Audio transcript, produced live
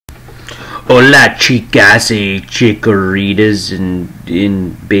Hola chicas y chicoritas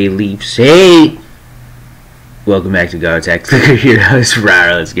in bay leaves. Hey! Welcome back to Garo Tech. Your host,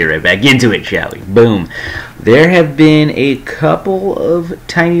 Garo. Let's get right back into it, shall we? Boom. There have been a couple of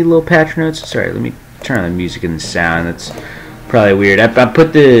tiny little patch notes. Sorry, let me turn on the music and the sound. That's probably weird. I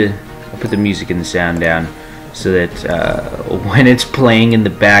put the music and the sound down so that when it's playing in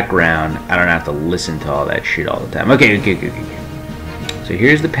the background, I don't have to listen to all that shit all the time. Okay. So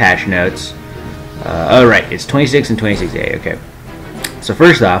here's the patch notes. Right, it's 26 and 26A. Okay. So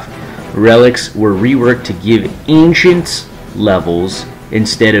first off, relics were reworked to give ancients levels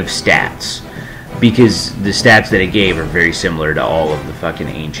instead of stats, because the stats that it gave are very similar to all of the fucking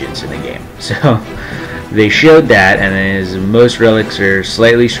ancients in the game. So they showed that, and as most relics are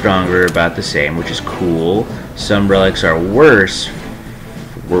slightly stronger, about the same, which is cool. Some relics are worse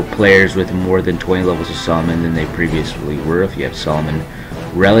for players with more than 20 levels of Solomon than they previously were. If you have Solomon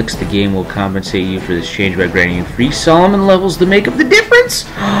relics, the game will compensate you for this change by granting you free Solomon levels to make up the difference.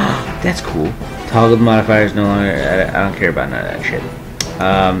 That's cool. Toggle modifiers no longer. I don't care about none of that shit.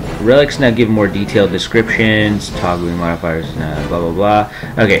 Relics now give more detailed descriptions. Toggling modifiers, blah blah blah.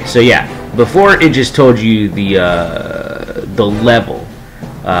 Okay, so yeah, before it just told you the level,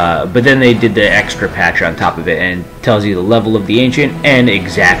 but then they did the extra patch on top of it and tells you the level of the ancient and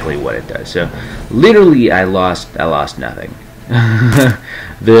exactly what it does. So literally, I lost nothing.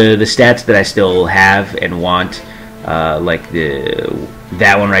 The stats that I still have and want, like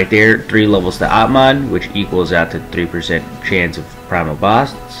that one right there, 3 levels to Atman, which equals out to 3% chance of primal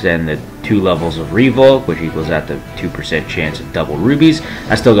boss, and the 2 levels of Revolk, which equals out to 2% chance of double rubies.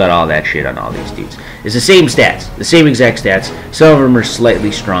 I still got all that shit on all these dudes. It's the same stats, the same exact stats. Some of them are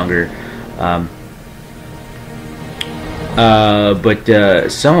slightly stronger,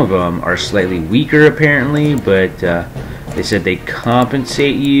 but some of them are slightly weaker apparently, but they said they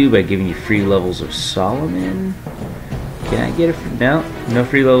compensate you by giving you free levels of Solomon. Can I get it? No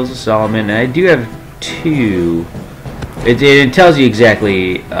free levels of Solomon. And I do have 2. It tells you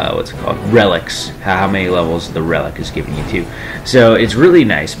exactly what's it called, relics, how many levels the relic is giving you too. So it's really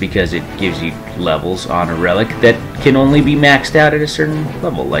nice because it gives you levels on a relic that can only be maxed out at a certain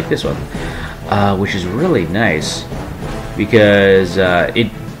level, like this one, which is really nice because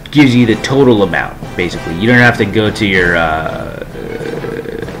it gives you the total amount. Basically, you don't have to go to your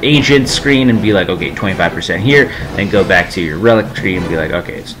ancient screen and be like, okay, 25% here, then go back to your relic tree and be like,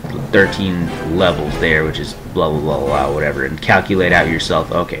 okay, it's 13 levels there, which is blah blah blah blah whatever, and calculate out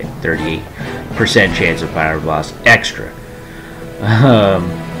yourself, okay, 38% chance of fire boss extra.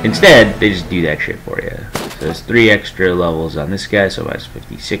 Instead, they just do that shit for you. So there's 3 extra levels on this guy, so that's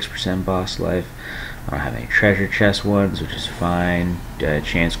 56% boss life. I don't have any treasure chest ones, which is fine.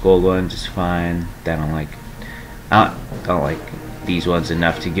 Chance gold ones is fine. I don't like these ones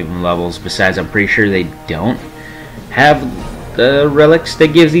enough to give them levels. Besides, I'm pretty sure they don't have the relics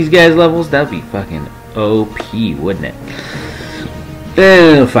that gives these guys levels. That would be fucking OP, wouldn't it?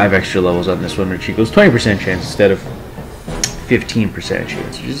 5 extra levels on this one, which equals 20% chance instead of 15%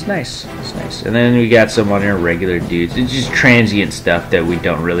 chance, which is nice. It's nice. And then we got some on our regular dudes. It's just transient stuff that we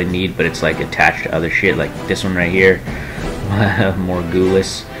don't really need, but it's like attached to other shit, like this one right here. More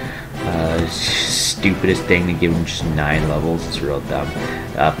Ghoulis. Stupidest thing to give him just 9 levels. It's real dumb.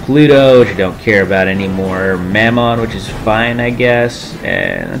 Pluto, which I don't care about anymore. Mammon, which is fine, I guess.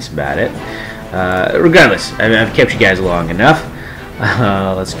 And that's about it. Regardless, I've kept you guys long enough.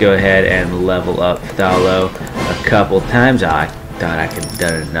 Let's go ahead and level up Thalo a couple times. I thought I could have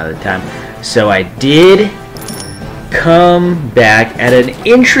done it another time. So I did come back at an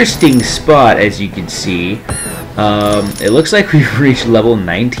interesting spot, as you can see. It looks like we've reached level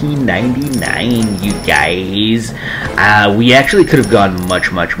 1999, you guys. We actually could have gone much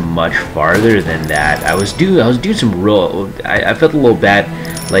farther than that. I was doing some real. I felt a little bad,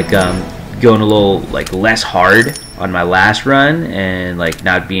 like going a little like less hard on my last run and like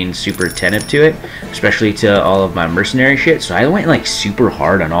not being super attentive to it, especially to all of my mercenary shit. So I went like super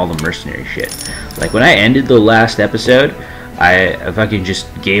hard on all the mercenary shit. Like when I ended the last episode, I fucking just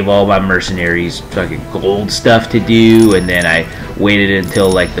gave all my mercenaries fucking gold stuff to do, and then I waited until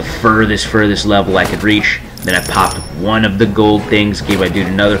like the furthest level I could reach. Then I popped one of the gold things, gave my dude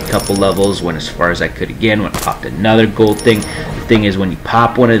another couple levels, went as far as I could again, went popped another gold thing. The thing is, when you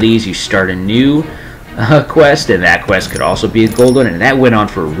pop one of these, you start a new quest, and that quest could also be a gold one, and that went on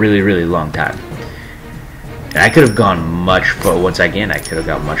for a really long time. And I could have gone much far. Once again, I could have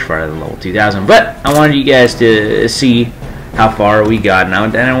gone much farther than level 2000, but I wanted you guys to see how far we got, and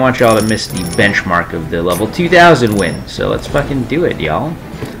I don't want y'all to miss the benchmark of the level 2000 win. So let's fucking do it, y'all.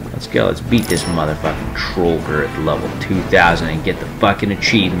 Let's go. Let's beat this motherfucking troll girl at level 2000 and get the fucking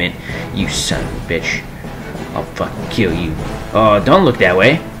achievement. You son of a bitch. I'll fucking kill you. Oh, don't look that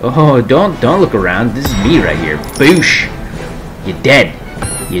way. Oh, don't look around. This is me right here. Boosh. You're dead.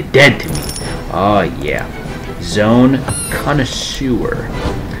 You're dead to me. Oh, yeah. Zone connoisseur.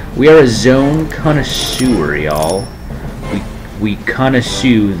 We are a zone connoisseur, y'all. We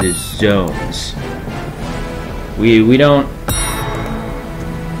connoisseur the zones. We don't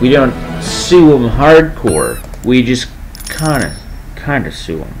sue them hardcore. We just kinda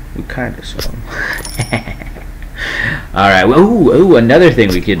sue them. We kinda sue them. All right. Ooh, another thing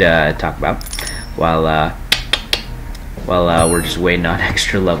we could talk about while we're just waiting on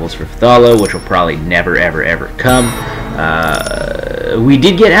extra levels for Phthalo, which will probably never ever come. We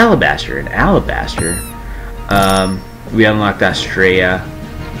did get Alabaster, and Alabaster. We unlocked Australia.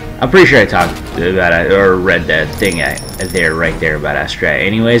 I'm pretty sure I talked about it or read that thing right there about Australia.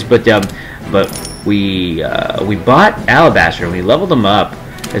 Anyways, but we bought Alabaster and we leveled them up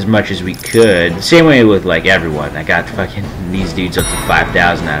as much as we could. Same way with like everyone. I got fucking these dudes up to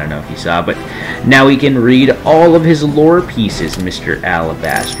 5,000. I don't know if you saw, but now we can read all of his lore pieces, Mr.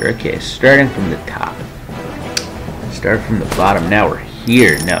 Alabaster. Okay, starting from the top. Start from the bottom. Now we're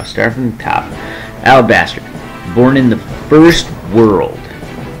here. No, start from the top. Alabaster, born in the first world.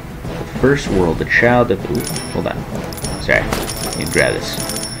 The first world, the child of... Ooh, hold on. Sorry. Let me grab this.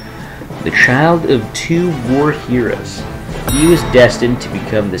 The child of two war heroes. He was destined to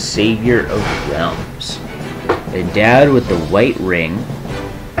become the savior of realms. Endowed with the white ring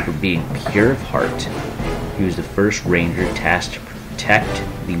for being pure of heart, he was the first ranger tasked to protect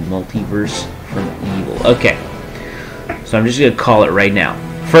the multiverse from evil. Okay. So I'm just going to call it right now.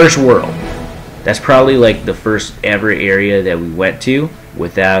 First world. That's probably like the first ever area that we went to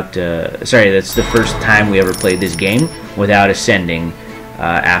without... sorry, that's the first time we ever played this game without ascending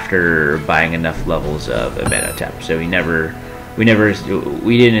after buying enough levels of Amenhotep. So we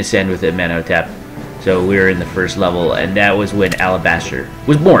didn't ascend with Amenhotep. So we were in the first level, and that was when Alabaster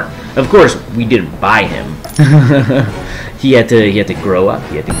was born. Of course, we didn't buy him. He had to grow up.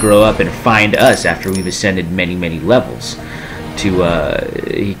 He had to grow up and find us after we've ascended many levels.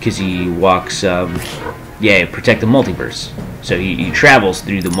 Because he walks, protect the multiverse. So he travels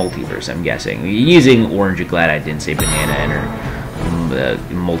through the multiverse. I'm guessing using Orange. Glad I didn't say Banana and her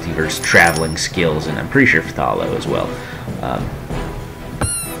multiverse traveling skills, and I'm pretty sure Phthalo as well.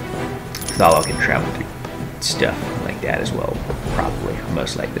 Phthalo can travel through stuff like that as well, probably,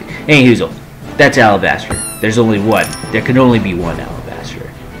 most likely. Anyhoozle, that's Alabaster. There's only one. There can only be one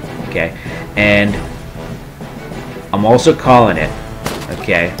Alabaster. Okay, and I'm also calling it.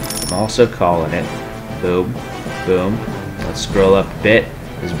 Okay, I'm also calling it. Boom, boom. Let's scroll up a bit.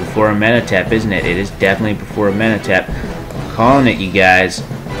 This is before Amenhotep, isn't it? It is definitely before Amenhotep. I'm calling it, you guys.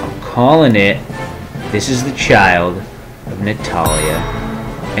 I'm calling it. This is the child of Natalia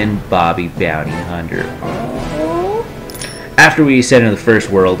and Bobby Bounty Hunter. After we ascended to the first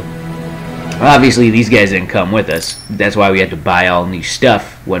world, obviously these guys didn't come with us. That's why we had to buy all new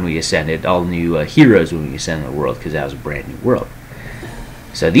stuff when we ascended, all new heroes when we ascended the world, because that was a brand new world.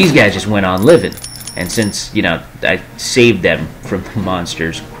 So these guys just went on living. And since, you know, I saved them from the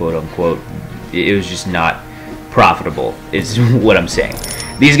monsters, quote unquote, it was just not profitable, is what I'm saying.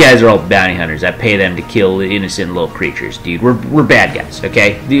 These guys are all bounty hunters. I pay them to kill innocent little creatures, dude. We're bad guys,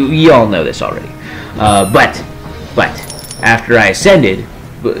 okay? You all know this already. But after I ascended,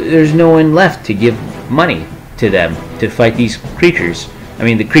 there's no one left to give money to them to fight these creatures. I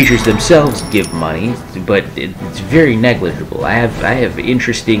mean, the creatures themselves give money, but it's very negligible. I have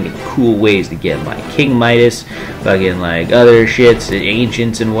interesting and cool ways to get money. King Midas, fucking like other shits,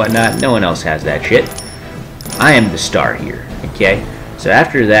 ancients and whatnot. No one else has that shit. I am the star here, okay? So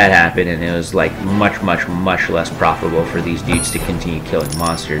after that happened, and it was like much less profitable for these dudes to continue killing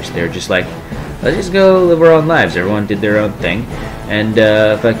monsters, they're just like, let's just go live our own lives. Everyone did their own thing. And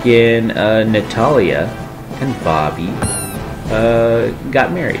fucking Natalia and Bobby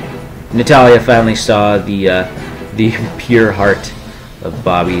got married. Natalia finally saw the pure heart of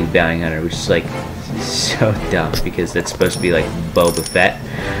Bobby the Bounty Hunter, which is like so dumb because that's supposed to be like Boba Fett.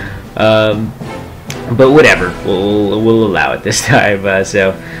 But whatever, we'll allow it this time.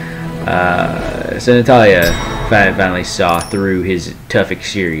 So Natalia finally saw through his tough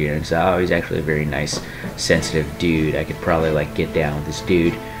exterior and saw, oh, he's actually a very nice, sensitive dude. I could probably like get down with this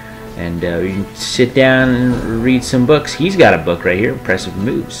dude. And we can sit down and read some books. He's got a book right here, Impressive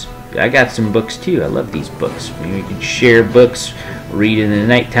Moves. I got some books too. I love these books. I mean, we can share books, read in the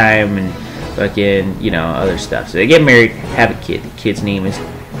nighttime, and fucking, you know, other stuff. So they get married, have a kid. The kid's name is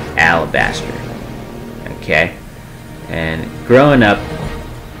Alabaster. Okay? And growing up,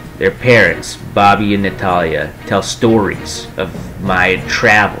 their parents, Bobby and Natalia, tell stories of my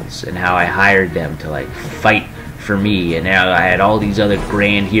travels and how I hired them to like fight for me, and now I had all these other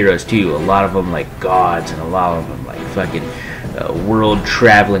grand heroes too. A lot of them like gods, and a lot of them like fucking world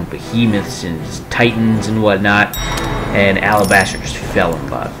traveling behemoths and titans and whatnot. And Alabaster just fell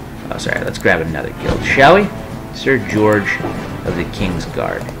in love. Oh, sorry. Let's grab another guild, shall we? Sir George of the King's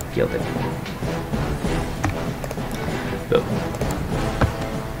Guard, gilded. Boom.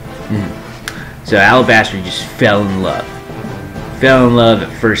 So Alabaster just fell in love. Fell in love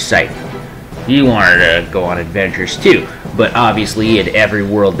at first sight. He wanted to go on adventures too, but obviously at every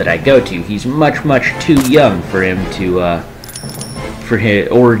world that I go to, he's much, much too young for him to,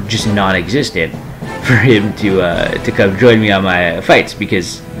 or just non-existent, for him to come join me on my fights,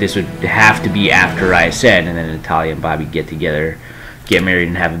 because this would have to be after I ascend, and then Natalia and Bobby get together, get married,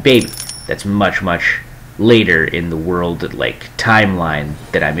 and have a baby. That's much, much later in the world, like, timeline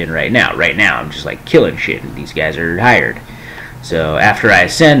that I'm in right now. Right now, I'm just, like, killing shit, and these guys are hired. So after I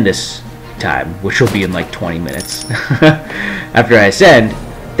ascend this time, which will be in like 20 minutes, after I ascend,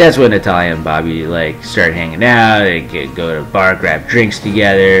 that's when Natalia and Bobby like start hanging out. They go to a bar, grab drinks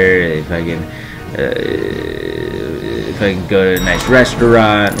together. They fucking go to a nice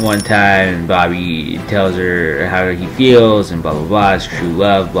restaurant one time, and Bobby tells her how he feels and blah blah blah. It's true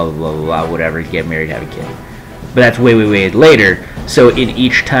love, blah blah blah blah blah, whatever. Get married, have a kid. But that's way later. So in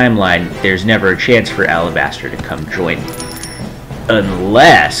each timeline, there's never a chance for Alabaster to come join me,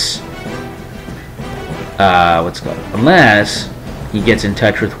 unless unless he gets in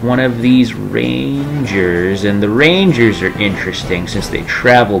touch with one of these rangers. And the rangers are interesting since they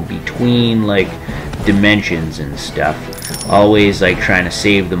travel between like dimensions and stuff, always like trying to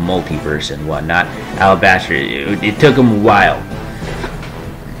save the multiverse and whatnot. Alabaster, it took him a while,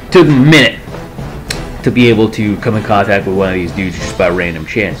 took him a minute to be able to come in contact with one of these dudes just by random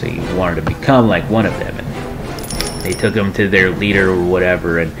chance. So he wanted to become like one of them, and they took him to their leader or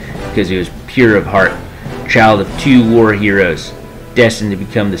whatever, and because he was pure of heart, child of two war heroes, destined to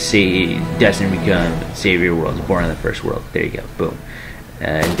become the savior of the world, born in the first world. There you go, boom.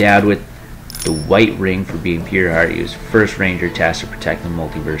 Endowed with the white ring for being pure of heart, he was first ranger tasked to protect the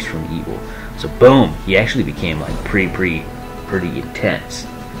multiverse from evil. So boom, he actually became like pretty intense,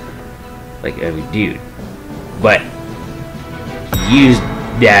 like a dude. But he used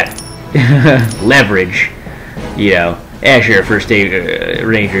that leverage, you know. Yeah, sure, first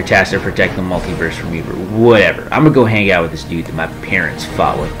ranger tasked to protect the multiverse from evil. Whatever. I'm gonna go hang out with this dude that my parents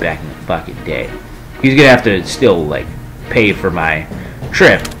fought with back in the fucking day. He's gonna have to still, like, pay for my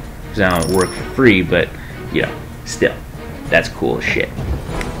trip, because I don't work for free, but, you know, still. That's cool as shit.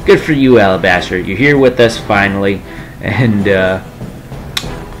 Good for you, Alabaster. You're here with us, finally, and we're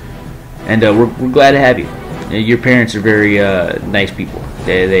glad to have you. Your parents are very, nice people.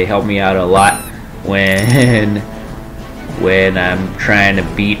 They help me out a lot when I'm trying to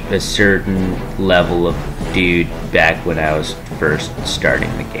beat a certain level of dude back when I was first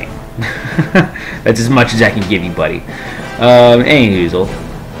starting the game. That's as much as I can give you, buddy. Anyhoozle,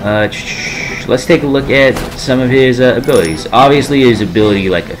 let's take a look at some of his abilities. Obviously, his ability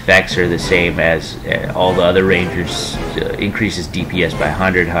like effects are the same as all the other rangers. Increases DPS by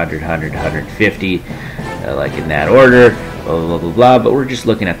 100, 100, 100, 150, like in that order. Blah blah blah blah. But we're just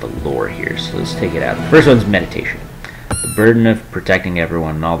looking at the lore here, so let's take it out. The first one's meditation. The burden of protecting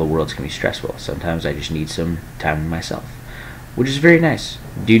everyone in all the worlds can be stressful. Sometimes I just need some time to myself, which is very nice.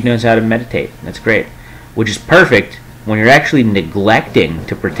 Dude knows how to meditate. That's great. Which is perfect when you're actually neglecting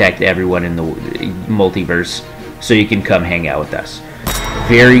to protect everyone in the multiverse so you can come hang out with us.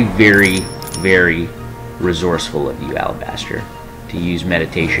 Very, very, very resourceful of you, Alabaster, to use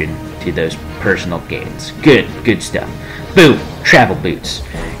meditation to those personal gains. Good stuff. Boom! Travel boots.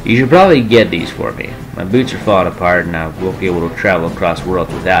 You should probably get these for me. My boots are falling apart and I won't be able to travel across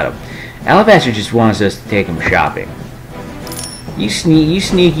worlds without them. Alabaster just wants us to take him shopping. You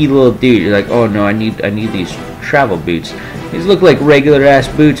sneaky little dude. You're like, oh no, I need these travel boots. These look like regular ass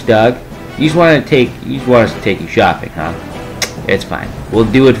boots, dog. You just want us to take you shopping, huh? It's fine. We'll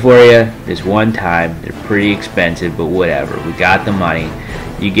do it for you this one time. They're pretty expensive, but whatever. We got the money.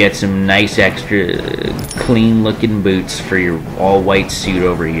 You get some nice extra clean looking boots for your all white suit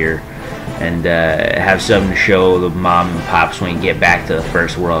over here, and have something to show the mom and pops when you get back to the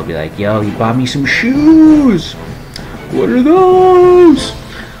first world. Be like, yo, you bought me some shoes. What are those?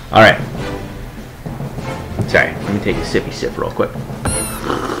 Alright. Sorry, let me take a sippy sip real quick.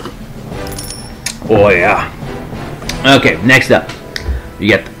 Oh yeah. Okay, next up, you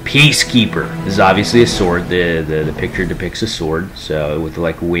got the Peacekeeper. This is obviously a sword. The picture depicts a sword, so with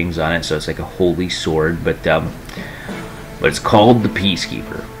like wings on it, so it's like a holy sword. But it's called the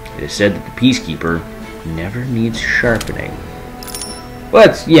Peacekeeper. It is said that the Peacekeeper never needs sharpening. Well,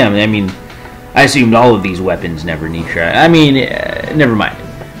 that's, yeah, I mean, I assumed all of these weapons never need sharpening. I mean, never mind.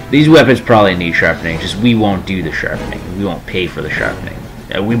 These weapons probably need sharpening, just we won't do the sharpening. We won't pay for the sharpening.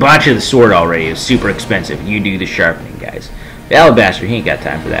 We bought you the sword already. It was super expensive. You do the sharpening, guys. The Alabaster, he ain't got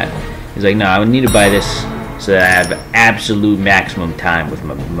time for that. He's like, no, I would need to buy this so that I have absolute maximum time with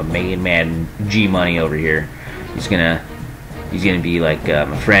my main man G-Money over here. He's gonna be like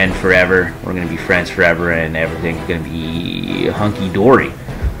my friend forever. We're gonna be friends forever, and everything's gonna be hunky-dory.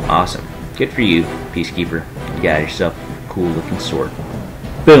 Awesome. Good for you, Peacekeeper. You got yourself a cool-looking sword.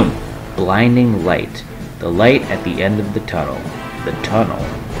 Boom. Blinding light. The light at the end of the tunnel. The tunnel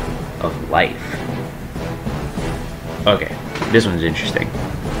of life. Okay, this one's interesting.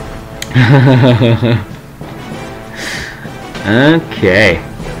 Okay.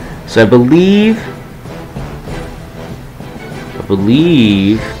 So I believe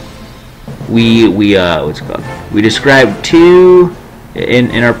we what's it called? We described two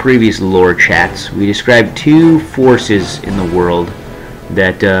in our previous lore chats. We described two forces in the world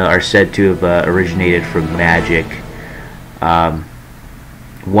that are said to have originated from magic.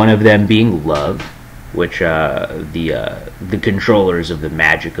 One of them being love, which the controllers of the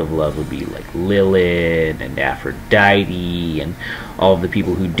magic of love would be like Lilith and Aphrodite and all of the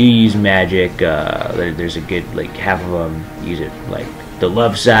people who do use magic. There's a good, like, half of them use it like the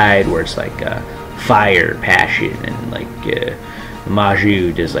love side, where it's like fire, passion, and like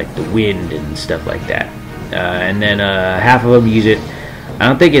Maju does like the wind and stuff like that. And then half of them use it. I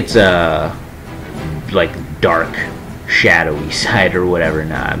don't think it's like dark, shadowy side or whatever.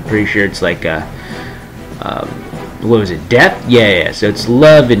 Nah, I'm pretty sure it's like what was it? Death? Yeah. So it's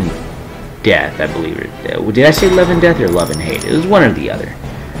love and death, I believe. Did I say love and death or love and hate? It was one or the other.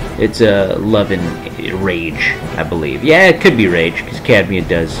 It's love and rage, I believe. Yeah, it could be rage, because Cadmia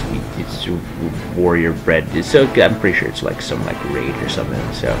does. It's warrior bred. So I'm pretty sure it's like some like rage or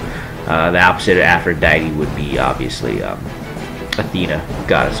something. So the opposite of Aphrodite would be obviously Athena,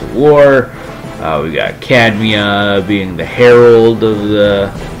 goddess of war. We got Cadmia being the herald of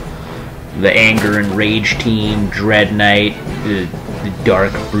the anger and rage team. Dread Knight, the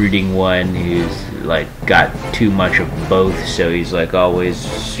dark brooding one, who's like got too much of both, so he's like always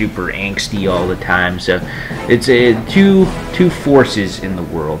super angsty all the time. So it's two forces in the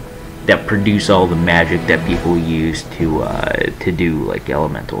world that produce all the magic that people use to do like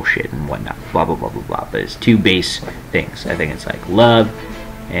elemental shit and whatnot. Blah blah blah blah blah. But it's two base things. I think it's like love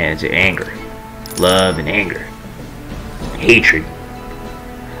and it's anger. Love and anger. Hatred.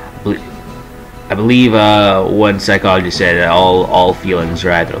 I believe one psychologist said that all feelings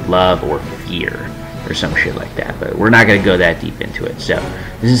are either love or fear or some shit like that. But we're not going to go that deep into it. So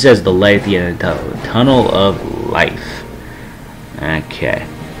this says the light at the end of the tunnel. The tunnel of life. Okay.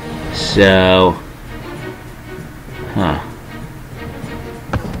 So,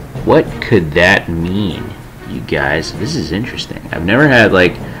 what could that mean, you guys? This is interesting. I've never had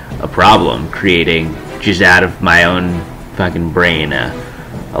like a problem creating just out of my own fucking brain a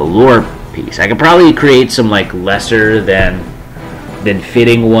lore piece. I could probably create some like lesser than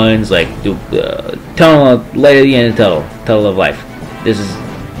fitting ones, like tunnel of light at the end of the tunnel of life. This is,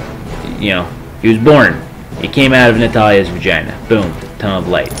 he was born. He came out of Natalia's vagina. Boom. Tunnel of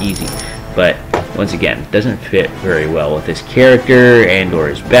light. Easy. But once again, it doesn't fit very well with his character and or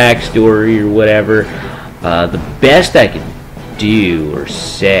his backstory or whatever. The best I can do or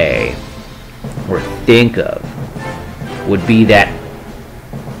say or think of would be that,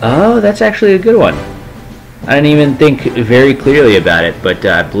 oh, that's actually a good one. I didn't even think very clearly about it, but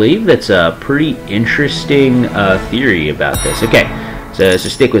I believe that's a pretty interesting theory about this. Okay, so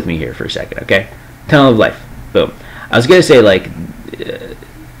stick with me here for a second, okay? Tunnel of life. Boom. I was going to say, like,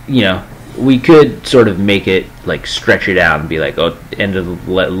 we could sort of make it, like, stretch it out and be like, oh, end of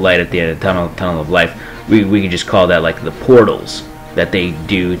the light at the end of the tunnel of life. We could just call that, like, the portals that they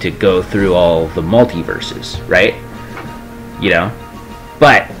do to go through all the multiverses, right?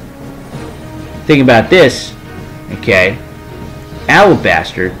 But think about this, okay?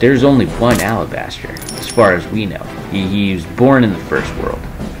 Alabaster, there's only one Alabaster, as far as we know. He was born in the first world,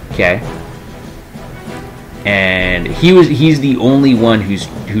 okay? And he's the only one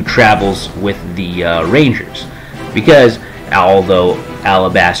who travels with the Rangers, because although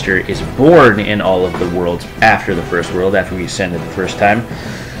Alabaster is born in all of the worlds after the first world, after we ascended the first time,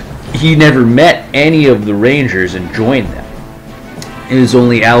 he never met any of the Rangers and joined them. It was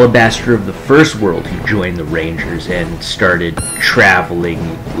only Alabaster of the first world who joined the Rangers and started traveling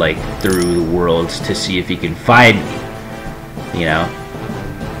like through the worlds to see if he can find me.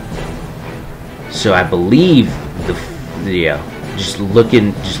 So I believe just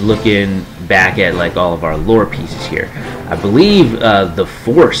looking back at like all of our lore pieces here, I believe the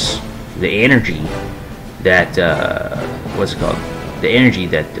force, the energy that what's it called? The energy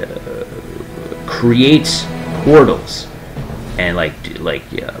that creates portals and what's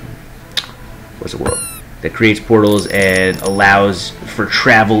the word? That creates portals and allows for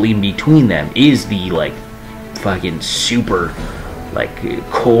travel in between them is the like fucking super like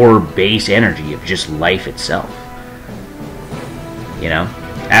core base energy of just life itself. You know,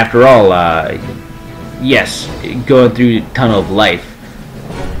 after all, yes, going through the tunnel of life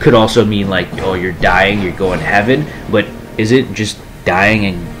could also mean like, oh, you're dying, you're going to heaven, but is it just dying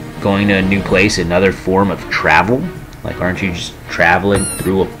and going to a new place, another form of travel? Like, aren't you just traveling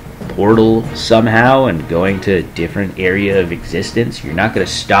through a portal somehow and going to a different area of existence? You're not going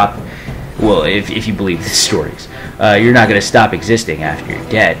to stop, well, if you believe the stories, you're not going to stop existing after you're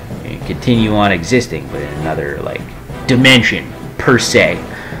dead. You continue on existing, but in another, like, dimension, per se.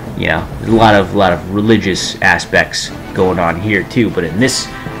 You know, there's a lot of religious aspects going on here, too, but in this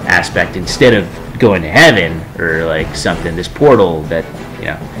aspect, instead of going to heaven or, like, something, this portal that, you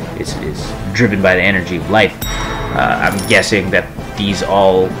know, is driven by the energy of life, I'm guessing that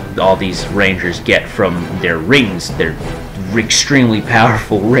all these rangers get from their rings, their extremely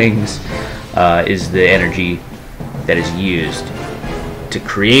powerful rings, is the energy that is used to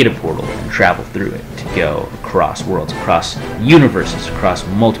create a portal and travel through it, to go across worlds, across universes, across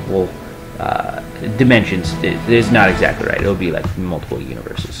multiple dimensions. It is not exactly right. It'll be like multiple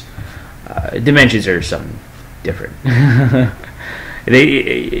universes. Dimensions are something different.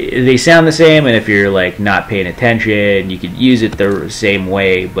 They sound the same, and if you're like not paying attention, you could use it the same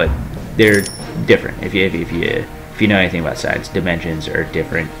way, but they're different. If you know anything about science, dimensions are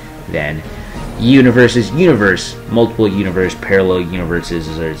different than universes. Multiple universe, parallel universes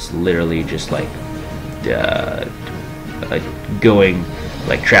is literally just like going,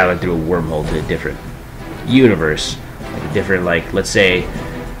 like traveling through a wormhole to a different universe, like a different, like, let's say,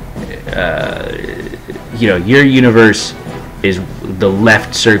 your universe is the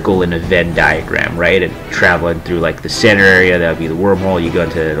left circle in a Venn diagram, right? And traveling through like the center area, that would be the wormhole. You go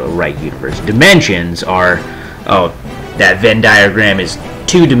into the right universe. Dimensions are, that Venn diagram is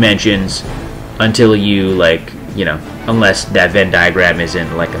 2 dimensions until you, like, you know, unless that Venn diagram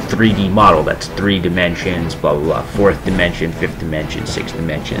isn't like a 3D model, that's 3 dimensions, blah blah blah, 4th dimension, 5th dimension, 6th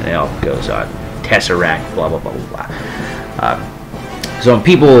dimension, and it all goes on. Tesseract, blah blah blah blah. So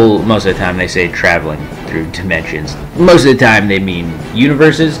people, most of the time, they say traveling through dimensions. Most of the time, they mean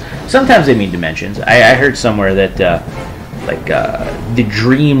universes. Sometimes they mean dimensions. I heard somewhere that, the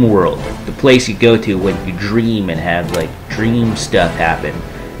dream world, the place you go to when you dream and have, like, dream stuff happen,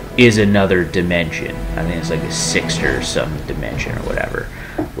 is another dimension. I think it's like a 6th or some dimension or whatever,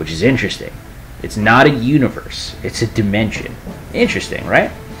 which is interesting. It's not a universe. It's a dimension. Interesting,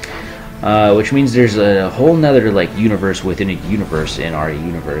 right? Which means there's a whole nother like universe within a universe in our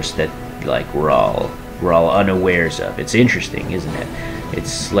universe that like we're all unawares of. It's interesting, isn't it?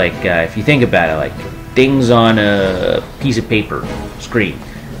 It's like if you think about it, like things on a piece of paper screen.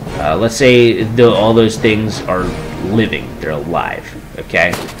 Let's say all those things are living; they're alive.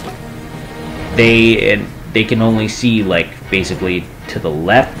 Okay, they can only see like basically to the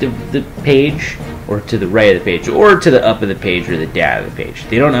left of the page, or to the right of the page, or to the up of the page, or the down of the page.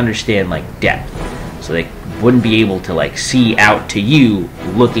 They don't understand like depth, so they wouldn't be able to like see out to you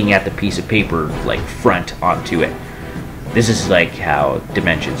looking at the piece of paper like front onto it. This is like how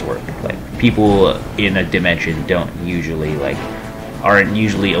dimensions work. Like people in a dimension aren't usually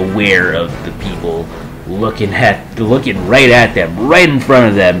aware of the people looking right at them, right in front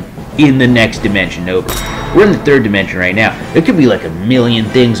of them, in the next dimension over. We're in the 3rd dimension right now. There could be like a million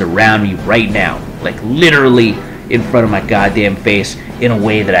things around me right now, like literally in front of my goddamn face in a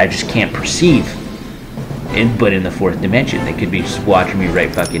way that I just can't perceive. But in the 4th dimension, they could be just watching me right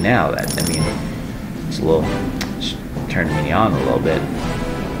fucking now. It's turning me on a little bit.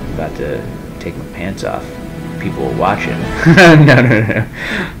 I'm about to take my pants off. People are watching. No.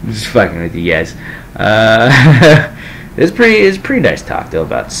 I'm just fucking with you guys. It's pretty nice talk though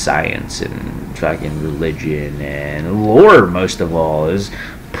about science and fucking religion and lore. Most of all, is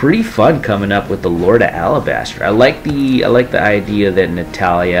pretty fun coming up with the lore to Alabaster. I like the idea that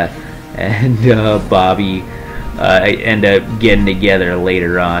Natalia and Bobby end up getting together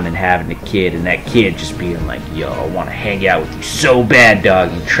later on and having a kid, and that kid just being like, "Yo, I want to hang out with you so bad,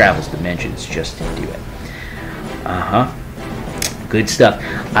 dog." He travels dimensions just to do it. Good stuff.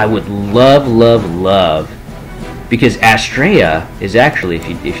 I would love. Because Astrea is actually,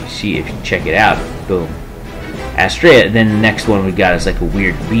 if you check it out, boom. Astrea, then the next one we got is like a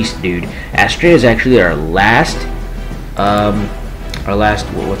weird beast dude. Astrea is actually our last our last,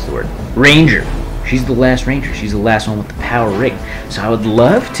 what's the word? Ranger. She's the last ranger. She's the last one with the power ring. So I would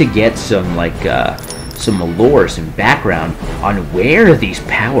love to get some like some lore, some background on where these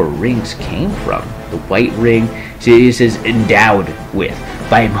power rings came from. The white ring. See, it says endowed with.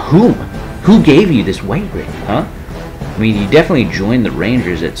 By whom? Who gave you this white ring, huh? I mean, you definitely joined the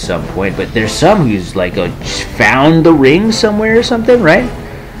Rangers at some point, but there's some who's like found the ring somewhere or something, right?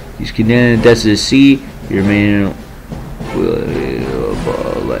 He's condemned to the sea. Your main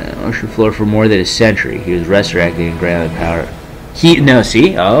ocean floor for more than a century. He was resurrected and granted power.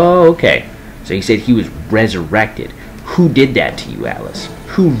 See? Oh, okay. So he said he was resurrected. Who did that to you, Alice?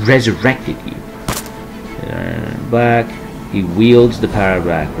 Who resurrected you? Black. He wields the power of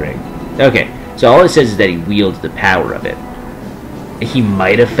Black Ring. Okay, so all it says is that he wields the power of it. He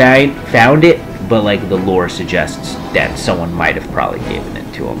might have found it, but like the lore suggests that someone might have probably given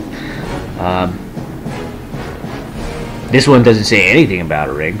it to him. This one doesn't say anything about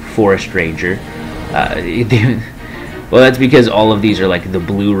a ring. Forest Ranger. Well, that's because all of these are like the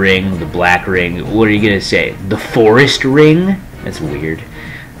blue ring, the black ring. What are you going to say? The forest ring? That's weird.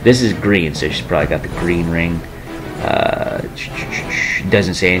 This is green, so she's probably got the green ring.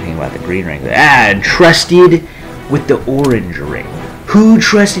 Doesn't say anything about the green ring. Entrusted with the orange ring. Who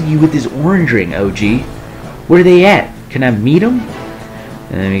trusted you with this orange ring, OG? Where are they at? Can I meet them?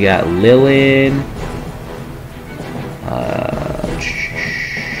 And then we got Lilin.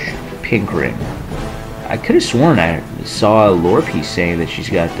 Pink ring. I could have sworn I saw a lore piece saying that she's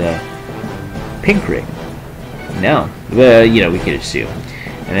got the pink ring. No. Well, you know, we could assume.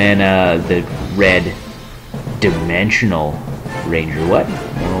 And then the red dimensional ranger. What?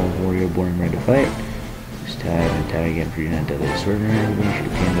 No warrior born and ready to fight. This time and time again for you not to this. She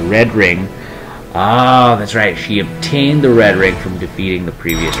obtained the red ring. Oh, that's right. She obtained the red ring from defeating the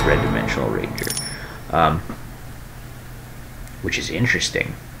previous red dimensional ranger. Which is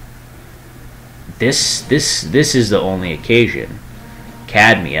interesting. This is the only occasion,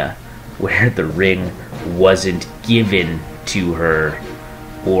 Cadmia, where the ring wasn't given to her,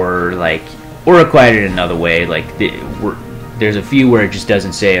 or acquired in another way. Like there's a few where it just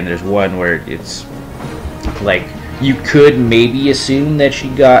doesn't say, and there's one where it's like you could maybe assume that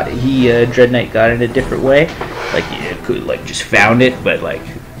Dread Knight got it a different way. Like you could just found it, but like.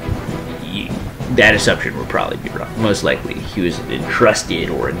 That assumption would probably be wrong. Most likely, he was entrusted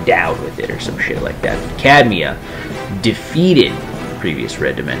or endowed with it or some shit like that. Cadmia defeated the previous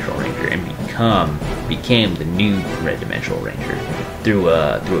Red Dimensional Ranger and became the new Red Dimensional Ranger through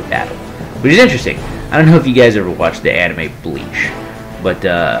a battle, which is interesting. I don't know if you guys ever watched the anime Bleach, but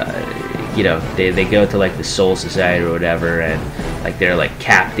you know, they go to like the Soul Society or whatever, and like they're like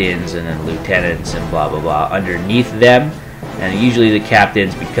captains and then lieutenants and blah blah blah. Underneath them. And usually the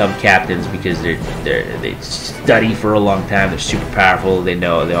captains become captains because they study for a long time. They're super powerful. They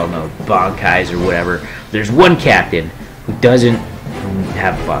all know Bankais or whatever. There's one captain who doesn't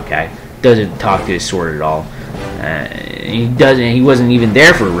have a Bankai, doesn't talk to his sword at all. He wasn't even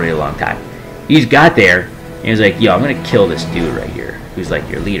there for a really long time. He just got there and he was like, "Yo, I'm gonna kill this dude right here, who's like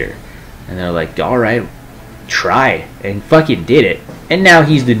your leader." And they're like, "All right, try," and fucking did it. And now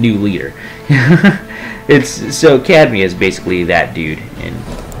he's the new leader. So Cadmia is basically that dude in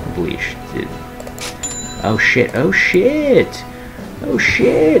Bleach. Oh shit, oh shit, oh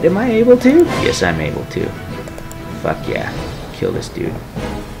shit, am I able to? Yes, I'm able to. Fuck yeah, kill this dude.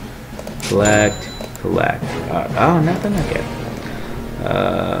 Collect. Oh, nothing, okay.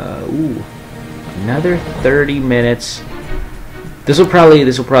 Ooh, another 30 minutes. This will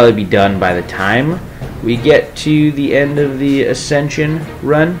probably be done by the time we get to the end of the Ascension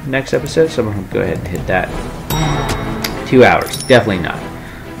run next episode, so I'm going to go ahead and hit that. 2 hours. Definitely not.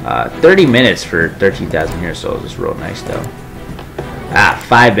 30 minutes for 13,000 Hero Souls is real nice, though.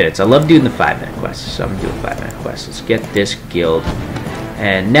 5 minutes. I love doing the 5-minute quests, so I'm going to do a 5-minute quest. Let's get this guild.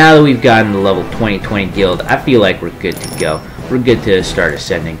 And now that we've gotten the level 2020 guild, I feel like we're good to go. We're good to start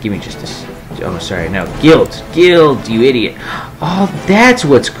ascending. Give me just this. Oh, sorry. No. Guild, you idiot. Oh, that's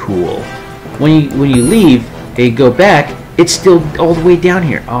what's cool. When you leave and you go back, it's still all the way down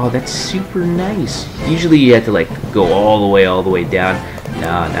here. Oh, that's super nice. Usually you have to like go all the way down.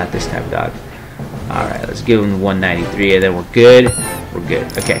 No, not this time, dog. All right, let's give him 193, and then we're good. We're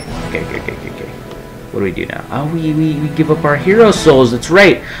good. Okay. What do we do now? Oh, we give up our hero souls. That's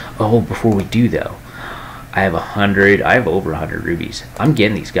right. Oh, before we do though, I have over 100 rubies. I'm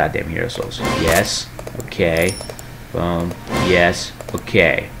getting these goddamn hero souls. Yes. Okay. Boom. Yes.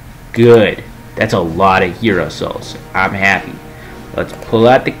 Okay. Good. That's a lot of hero souls. I'm happy. Let's pull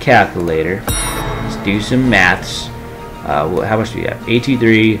out the calculator. Let's do some maths. How much do we have?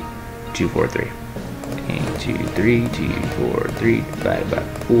 823, 243. 2, 3, 2, 4, 3 divided by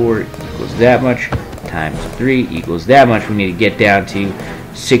 4 equals that much, times 3 equals that much. We need to get down to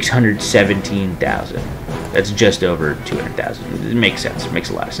 617,000. That's just over 200,000. It makes sense. It makes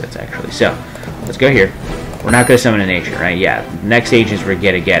a lot of sense, actually. So, let's go here. We're not going to summon an agent, right? Yeah, next agents we're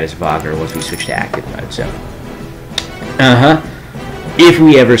going to get is Vogger once we switch to active mode, so. If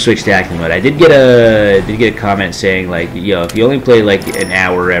we ever switch to active mode. I did get a comment saying, like, yo, if you only play, like, an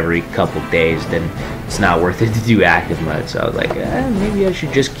hour every couple days, then it's not worth it to do active mode. So I was like, maybe I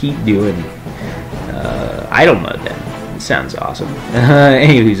should just keep doing idle mode then. It sounds awesome.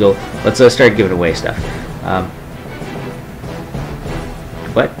 Anyways, let's start giving away stuff.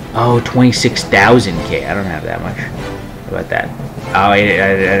 What? Oh, 26,000K. I don't have that much. How about that? Oh, I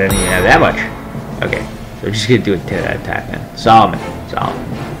don't even have that much. Okay, so we're just gonna do it 10 at a time, man. Solomon.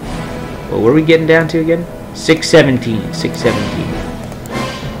 Well, what are we getting down to again? 617. 617.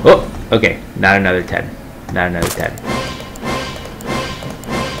 Oh, okay. Not another 10. Not another 10.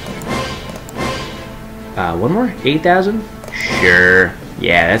 One more? 8,000? Sure.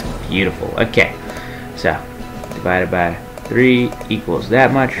 Yeah, that's beautiful. Okay. So, divided by 3 equals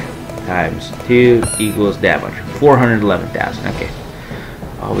that much, times 2 equals that much. 411,000. Okay.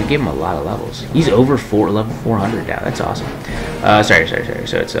 Oh, we gave him a lot of levels. He's over level 400 now. That's awesome. Sorry.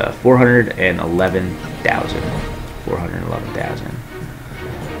 So it's 411,000. 411,000.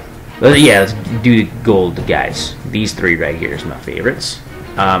 Well, yeah, let's do the gold, guys. These three right here is my favorites.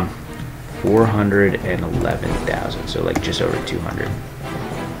 411,000. So like just over 200.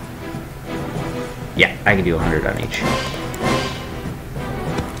 Yeah, I can do 100 on each.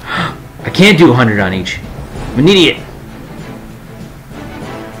 I can't do 100 on each. I'm an idiot.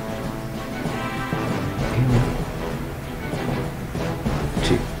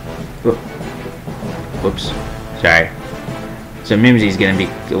 Whoops. Sorry. So Mimsy's gonna be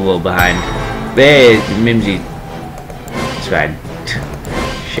a little behind. Hey, Mimsy. It's fine.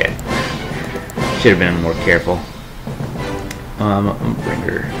 Shit. Should have been more careful. I'm gonna bring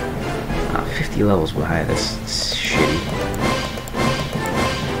her 50 levels behind. That's shitty.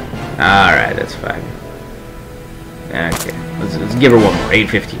 Alright, that's fine. Okay. Let's give her one more.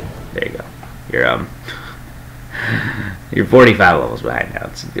 815. There you go. You're 45 levels behind now.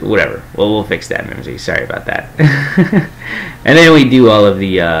 It's whatever. Well, we'll fix that, Mimsy. Sorry about that. And then we do all of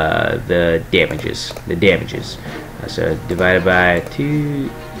the damages. The damages. So divided by 2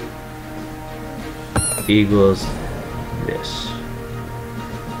 equals this.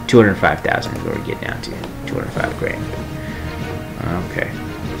 205,000 is where we get down to. 205 grand. Okay.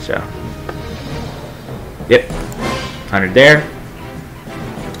 So. Yep. 100 there.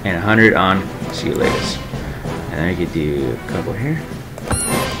 And 100 on see you later. And then I could do a couple here.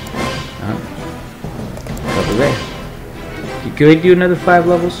 A couple there. Could we do another 5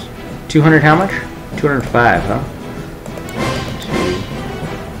 levels? 200 how much? 205, huh? 2,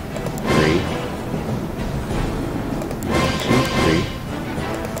 3,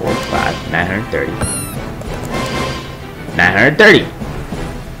 4, 5, 930. 930!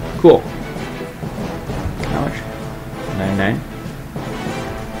 Cool. How much? 99?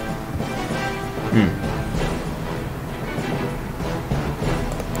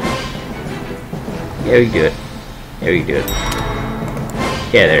 Yeah, we can do it. Yeah, we can do it.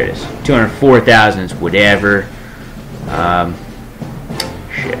 Yeah, there it is. 204,000 is whatever.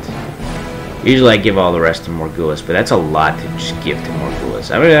 Shit. Usually I give all the rest to Morgulis, but that's a lot to just give to Morgulis.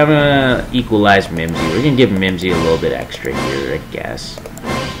 I'm gonna equalize Mimsy. We're gonna give Mimsy a little bit extra here, I guess.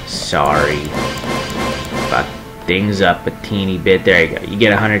 Sorry. Fuck things up a teeny bit. There you go. You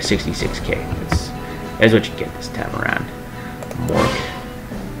get 166K. That's what you get this time around.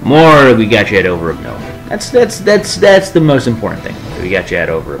 More, we got you at over $1 million. That's the most important thing. We got you at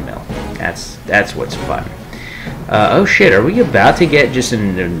over $1 million. That's what's fun. Oh shit, are we about to get just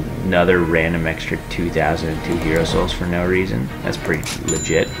another random extra 2,002 hero souls for no reason? That's pretty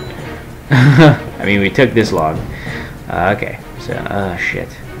legit. I mean, we took this long. Okay, so shit.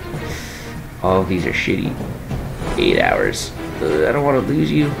 All of these are shitty. 8 hours. I don't want to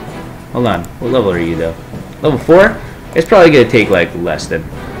lose you. Hold on. What level are you though? Level 4? It's probably gonna take like less than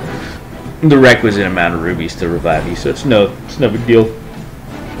the requisite amount of rubies to revive you, so it's no big deal.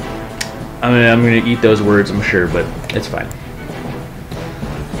 I mean, I'm gonna eat those words, I'm sure, but it's fine.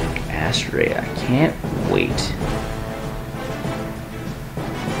 Astray, I can't wait.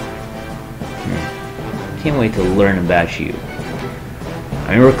 Can't wait to learn about you.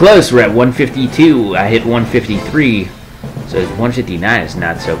 I mean, we're close. We're at 152. I hit 153, so 159 is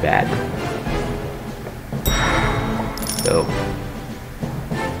not so bad. So.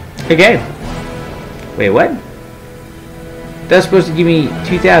 Okay. Wait, what? That's supposed to give me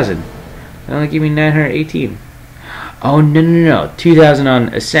 2,000. It only gave me 918. Oh, no. 2,000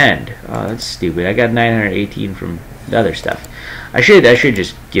 on Ascend. Oh, that's stupid. I got 918 from the other stuff. I should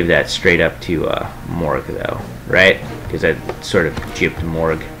just give that straight up to Morg, though, right? Because I sort of gypped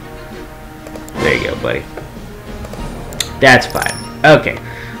Morg. There you go, buddy. That's fine. Okay.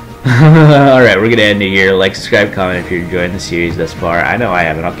 Alright, we're going to end it here. Like, subscribe, comment if you're enjoying the series thus far. I know I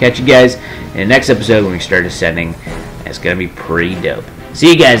have, and I'll catch you guys in the next episode when we start ascending. It's going to be pretty dope.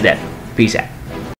 See you guys then. Peace out.